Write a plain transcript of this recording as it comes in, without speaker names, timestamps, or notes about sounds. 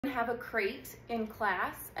have a crate in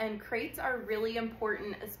class, and crates are really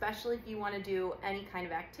important, especially if you want to do any kind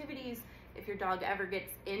of activities. If your dog ever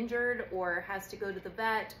gets injured or has to go to the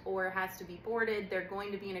vet or has to be boarded, they're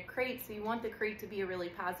going to be in a crate, so you want the crate to be a really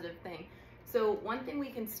positive thing. So one thing we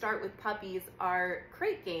can start with puppies are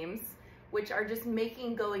crate games, which are just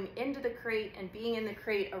making going into the crate and being in the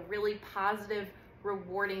crate a really positive,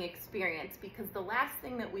 rewarding experience, because the last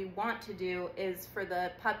thing that we want to do is for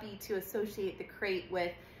the puppy to associate the crate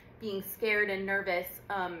with being scared and nervous.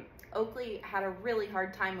 Oakley had a really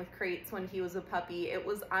hard time with crates when he was a puppy. It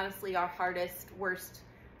was honestly our hardest, worst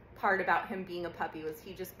part about him being a puppy, was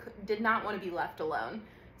he just did not want to be left alone.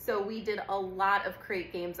 So we did a lot of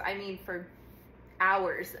crate games, I mean for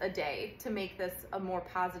hours a day, to make this a more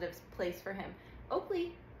positive place for him.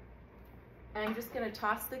 Oakley, I'm just gonna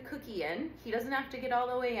toss the cookie in. He doesn't have to get all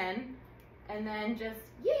the way in. And then just,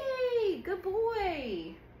 yay, good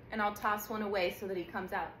boy. And I'll toss one away so that he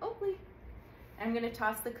comes out. Oakley. I'm gonna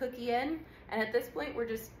toss the cookie in. And at this point, we're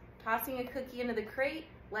just tossing a cookie into the crate,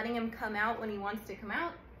 letting him come out when he wants to come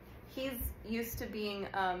out. He's used to being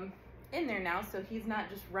in there now, so he's not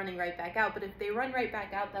just running right back out. But if they run right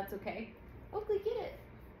back out, that's okay. Oakley, get it.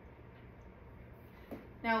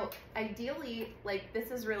 Now, ideally, like,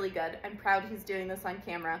 this is really good. I'm proud he's doing this on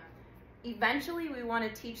camera. Eventually, we want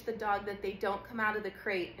to teach the dog that they don't come out of the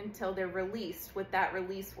crate until they're released with that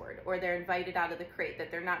release word, or they're invited out of the crate,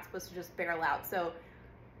 that they're not supposed to just barrel out. So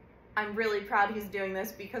I'm really proud he's doing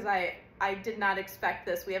this, because I did not expect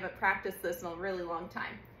this. We haven't practiced this in a really long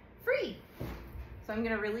time. Free. So I'm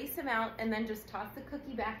going to release him out and then just toss the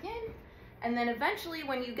cookie back in. And then eventually,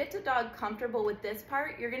 when you get the dog comfortable with this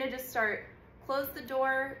part, you're going to just start, close the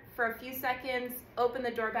door for a few seconds, open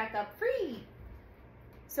the door back up, free.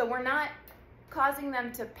 So we're not causing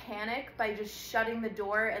them to panic by just shutting the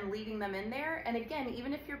door and leaving them in there. And again,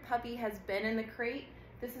 even if your puppy has been in the crate,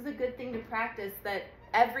 this is a good thing to practice, that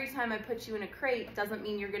every time I put you in a crate doesn't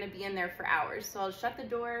mean you're going to be in there for hours. So I'll shut the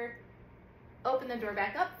door, open the door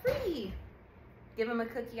back up, free. Give him a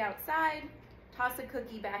cookie outside, toss a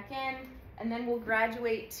cookie back in, and then we'll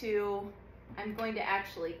graduate to, I'm going to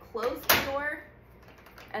actually close the door,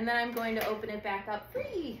 and then I'm going to open it back up,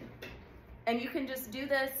 free. And you can just do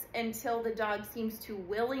this until the dog seems to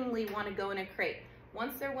willingly want to go in a crate.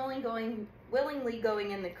 Once they're willingly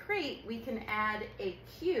going in the crate, we can add a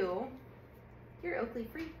cue. Here, Oakley,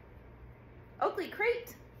 free. Oakley,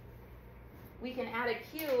 crate. We can add a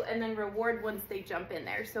cue and then reward once they jump in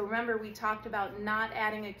there. So remember, we talked about not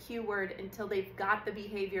adding a cue word until they've got the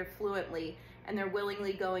behavior fluently and they're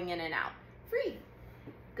willingly going in and out. Free.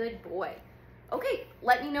 Good boy. Okay,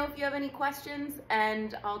 let me know if you have any questions,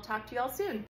 and I'll talk to you all soon.